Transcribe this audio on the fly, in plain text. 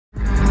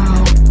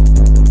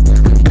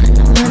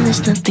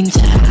there's nothing to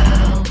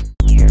help.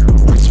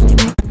 Watch me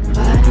make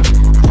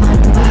one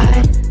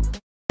by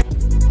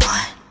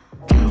one.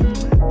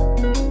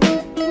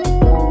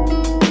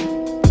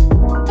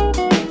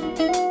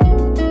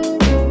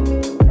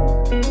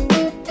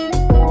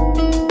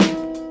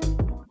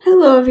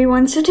 Hello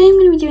everyone, so today I'm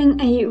going to be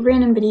doing a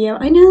random video.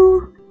 I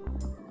know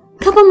a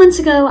couple months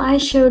ago I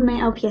showed my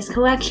LPS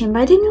collection,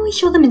 but I didn't really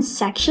show them in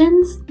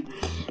sections.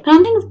 But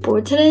I'm kind of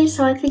bored today,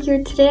 so I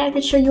figured today I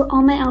could show you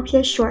all my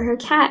LPS Shorthair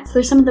cats.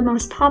 They're some of the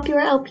most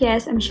popular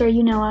LPS I'm sure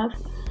you know of.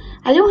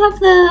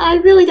 I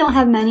really don't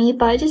have many,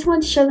 but I just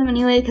wanted to show them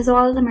anyway because a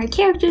lot of them are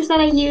characters that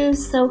I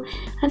use, so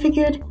I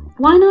figured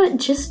why not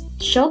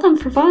just show them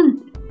for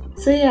fun.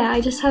 So yeah,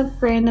 I just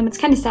have random, it's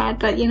kind of sad,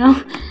 but you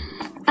know,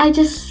 I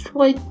just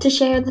like to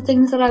share the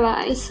things that I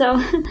buy, so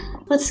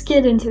let's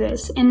get into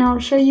this, and I'll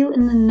show you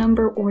in the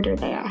number order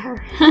they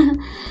are.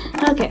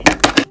 Okay,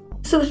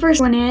 so the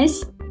first one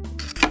is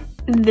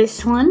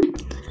this one.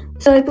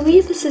 So I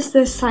believe this is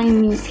the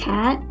Siamese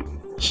cat.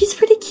 She's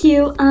pretty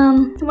cute.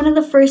 One of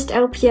the first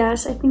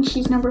LPS. I think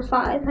she's number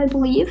 5, I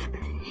believe.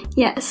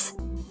 Yes.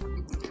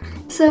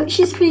 So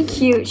she's pretty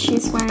cute.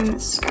 She's wearing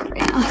this scarf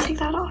right now. I'll take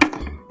that off.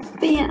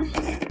 But yeah,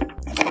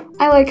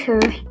 I like her.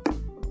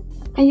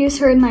 I use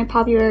her in my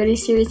popularity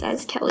series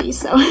as Kelly,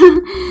 so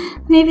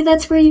maybe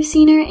that's where you've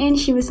seen her, and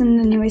she was in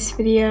the newest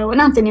video, well,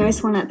 not the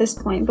newest one at this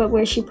point, but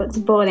where she puts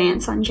bullet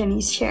ants on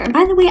Jenny's chair.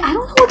 By the way, I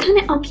don't know what kind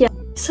of LPS.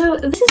 So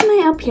this is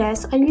my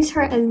LPS. I use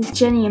her as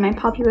Jenny in my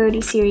popularity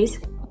series.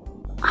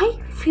 I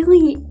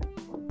really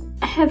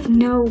have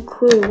no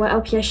clue what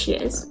LPS she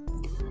is.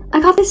 I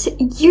got this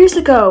years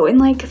ago in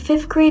like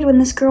 5th grade when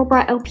this girl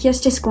brought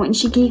LPS to school, and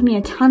she gave me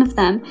a ton of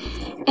them,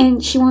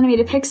 and she wanted me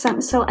to pick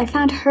some, so I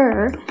found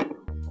her.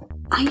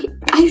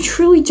 I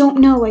truly don't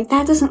know, like,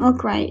 that doesn't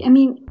look right. I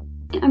mean,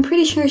 I'm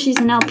pretty sure she's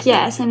an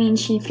LPS. I mean,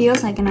 she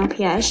feels like an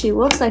LPS. She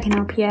looks like an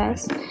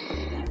LPS.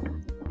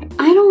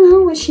 I don't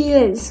know what she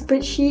is,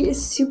 but she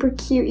is super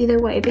cute either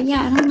way. But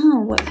yeah, I don't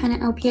know what kind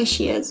of LPS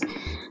she is.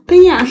 But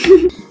yeah,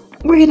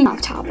 we're getting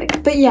off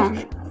topic. But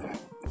yeah,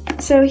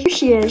 so here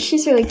she is.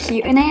 She's really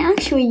cute, and I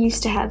actually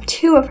used to have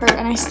 2 of her,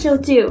 and I still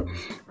do.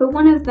 But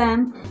one of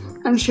them,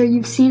 I'm sure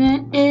you've seen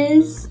it,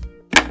 is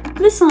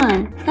this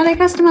one that I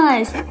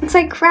customized. It's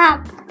like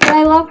crap, but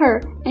I love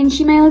her. And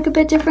she might look a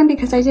bit different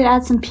because I did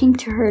add some pink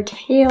to her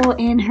tail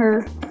and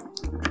her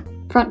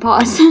front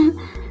paws.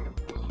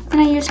 And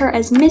I use her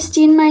as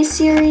Misty in my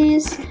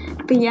series.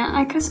 But yeah,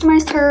 I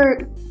customized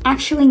her.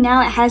 Actually,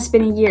 now it has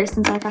been a year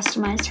since I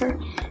customized her.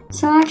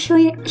 So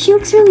actually, she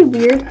looks really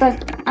weird,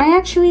 but I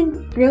actually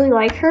really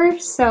like her.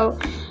 So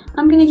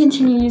I'm going to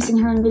continue using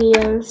her in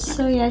videos.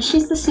 So yeah,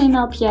 she's the same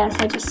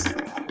LPS. I just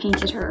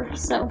painted her.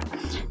 So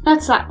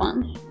that's that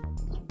one.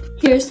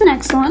 Here's the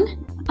next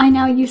one. I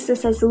now use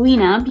this as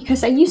Lina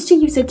because I used to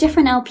use a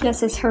different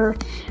LPS as her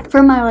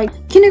for my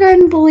like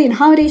kindergarten bully and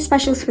holiday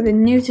specials for the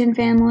Newton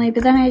family,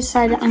 but then I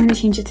decided I'm going to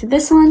change it to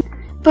this one.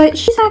 But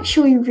she's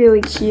actually really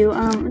cute.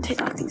 I'm going to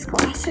take off these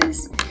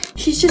glasses.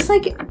 She's just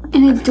like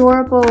an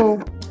adorable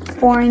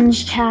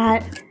orange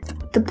cat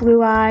with the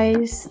blue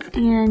eyes,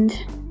 and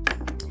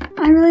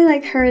I really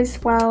like her as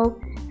well.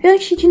 I feel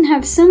like she can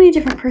have so many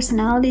different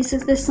personalities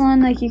with this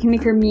one, like you can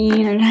make her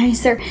mean or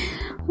nice or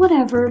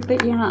whatever,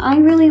 but yeah, I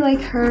really like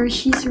her.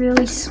 She's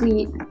really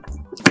sweet.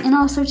 And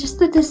also just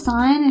the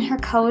design and her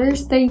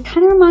colors, they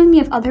kind of remind me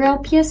of other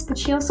LPS, but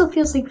she also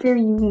feels like very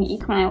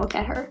unique when I look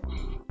at her.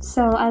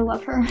 So I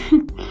love her.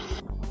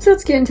 So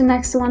let's get into the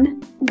next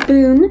one.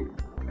 Boone.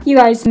 You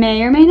guys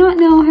may or may not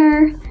know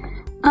her.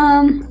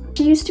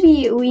 She used to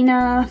be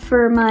Lina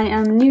for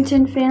my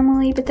Newton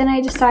family, but then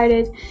I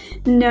decided,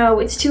 no,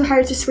 it's too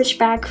hard to switch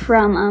back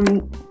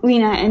from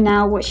Lina, and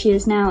now what she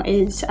is now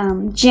is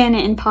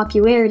Janet in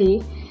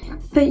popularity.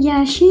 But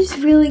yeah, she's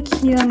really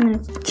cute. I'm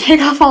gonna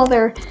take off all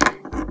their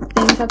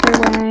things that they're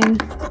wearing.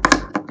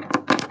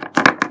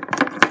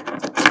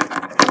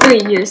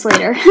 3 years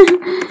later.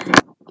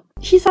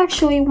 She's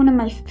actually one of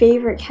my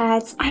favorite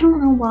cats. I don't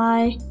know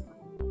why.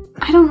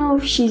 I don't know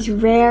if she's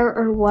rare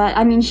or what.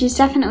 I mean, she's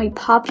definitely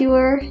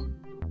popular.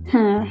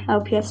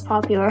 LPS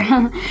popular.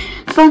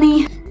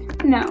 Funny.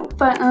 No,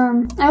 but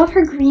I love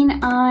her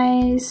green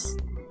eyes,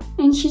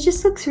 and she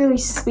just looks really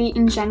sweet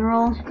in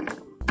general.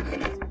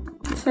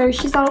 So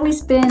she's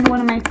always been one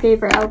of my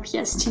favorite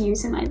LPS to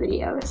use in my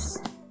videos.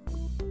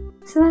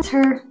 So that's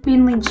her.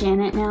 Mainly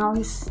Janet now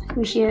is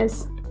who she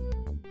is.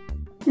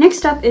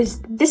 Next up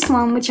is this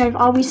one, which I've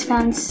always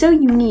found so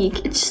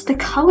unique. It's just the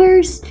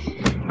colors.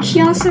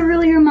 She also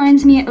really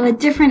reminds me of a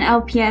different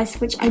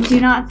LPS, which I do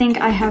not think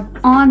I have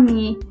on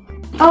me.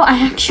 Oh, I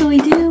actually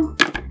do.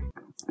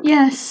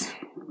 Yes.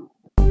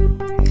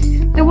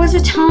 There was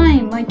a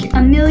time, like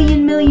a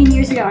million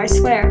years ago, I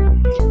swear,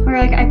 where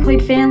like I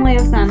played family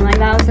with them, like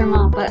that was their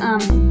mom, but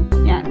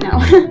yeah, no.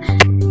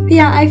 But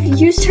yeah, I've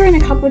used her in a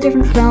couple of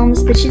different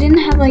films, but she didn't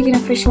have like an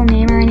official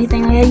name or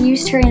anything. Like I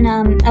used her in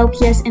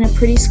LPS in a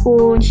Pretty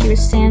School, and she was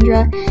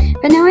Sandra.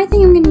 But now I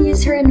think I'm going to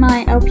use her in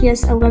my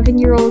LPS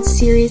 11-year-old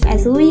series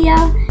as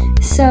Leah.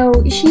 So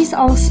she's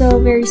also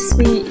very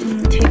sweet,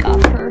 and take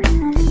off her.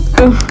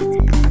 Oh.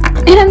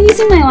 And I'm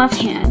using my left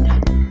hand,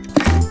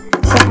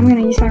 so I'm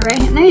gonna use my right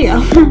hand. There you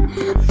go.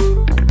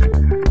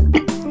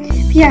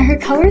 Yeah, her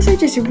colors are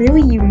just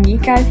really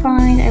unique, I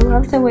find. I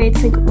love the way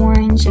it's like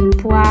orange and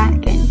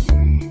black,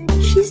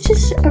 and she's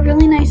just a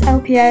really nice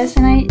LPS,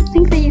 and I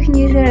think that you can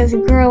use it as a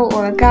girl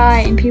or a guy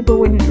and people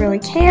wouldn't really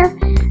care.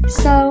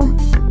 So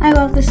I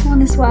love this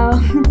one as well.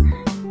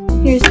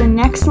 Here's the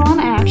next one.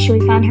 I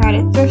actually found her at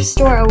a thrift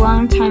store a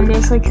long time ago.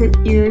 It's like her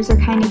ears are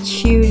kind of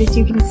chewed, as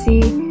you can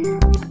see.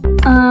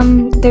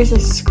 There's a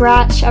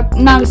scratch,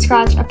 not a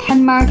scratch, a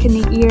pen mark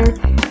in the ear.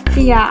 So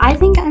yeah, I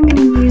think I'm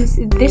gonna use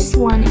this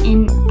one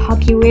in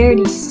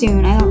popularity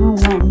soon. I don't know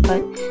when,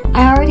 but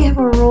I already have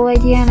a role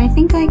idea, and I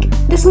think like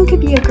this one could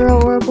be a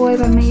girl or a boy,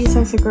 but I'm gonna use it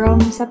as a girl in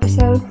this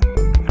episode.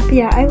 But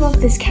yeah, I love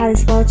this cat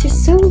as well. It's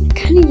just so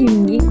kind of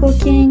unique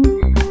looking.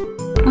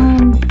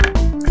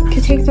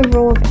 Could take the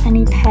role of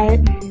any pet.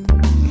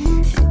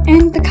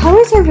 And the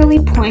colors are really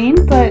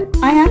plain, but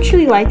I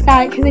actually like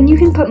that because then you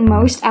can put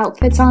most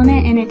outfits on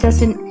it and it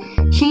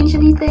doesn't change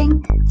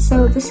anything.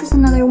 So this is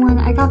another one.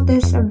 I got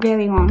this a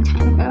very long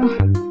time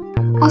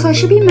ago. Also, I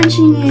should be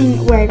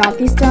mentioning where I got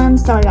these done.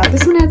 So I got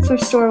this one at the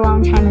thrift store a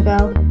long time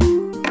ago,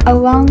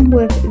 along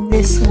with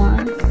this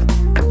one.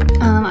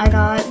 I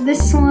got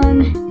this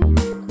one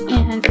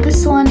and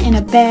this one in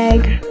a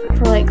bag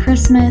for like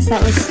Christmas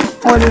that was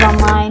ordered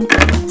online.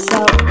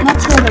 So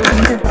that's where the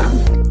ones are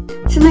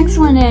from. So next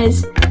one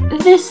is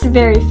this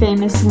very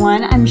famous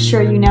one. I'm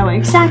sure you know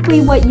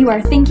exactly what you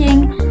are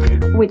thinking,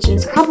 which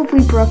is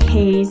probably Brooke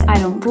Hayes. I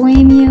don't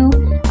blame you.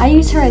 I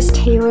use her as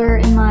Taylor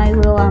in my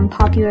little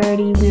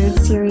popularity weird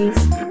series.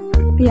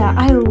 But yeah,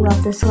 I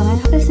love this one. I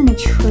got this in a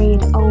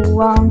trade a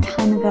long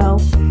time ago.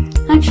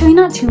 Actually,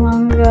 not too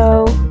long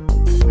ago.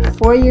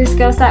 4 years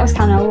ago, so that was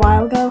kind of a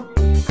while ago.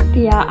 But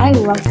yeah, I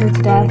love her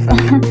to death.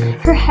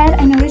 Her head,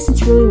 I noticed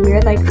it's really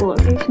weird. Like, look,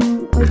 it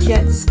can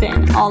legit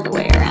spin all the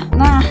way around.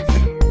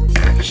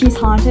 She's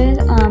haunted.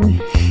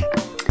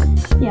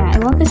 Yeah, I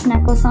love this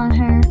necklace on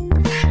her.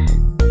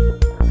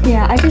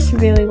 Yeah, I just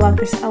really love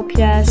this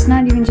LPS,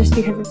 not even just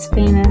because it's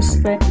famous,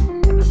 but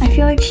I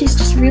feel like she's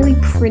just really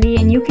pretty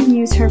and you can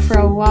use her for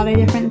a lot of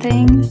different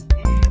things.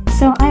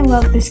 So I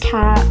love this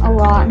cat a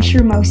lot. I'm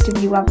sure most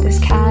of you love this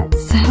cat,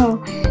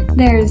 so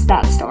there's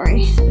that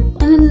story.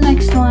 And then the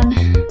next one,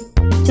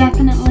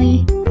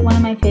 definitely one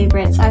of my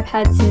favorites I've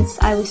had since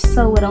I was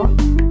so little.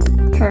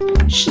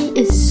 She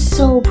is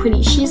so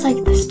pretty. She's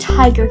like this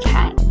tiger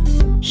cat.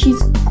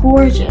 She's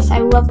gorgeous. I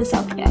love this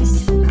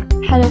LPS.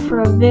 Had her for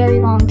a very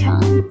long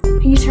time.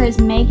 I use her as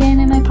Megan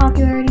in my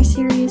popularity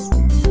series.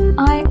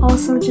 I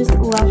also just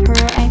love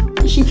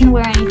her. She can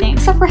wear anything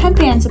except for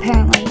headbands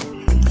apparently.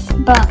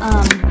 But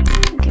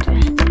look at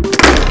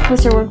her.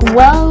 Does her work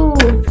well,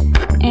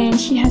 and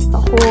she has the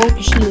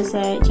whole. She was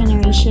a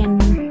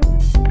generation.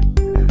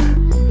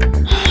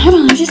 I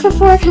don't know, just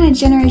before kind of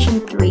generation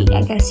 3,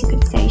 I guess you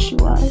could say she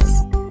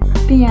was.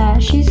 But yeah,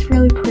 she's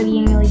really pretty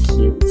and really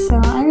cute,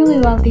 so I really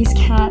love these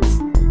cats.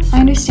 I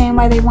understand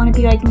why they want to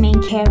be like main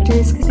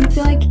characters, because I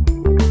feel like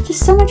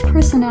just so much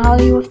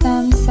personality with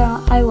them,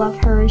 so I love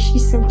her.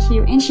 She's so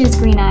cute, and she has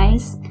green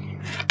eyes.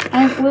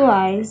 I have blue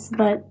eyes,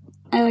 but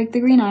I like the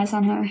green eyes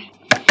on her.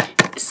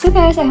 So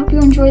guys, I hope you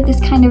enjoyed this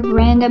kind of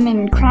random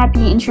and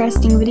crappy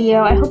interesting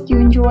video. I hope you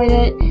enjoyed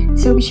it.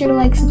 So be sure to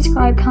like,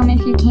 subscribe,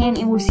 comment if you can,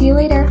 and we'll see you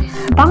later.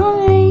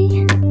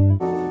 Bye!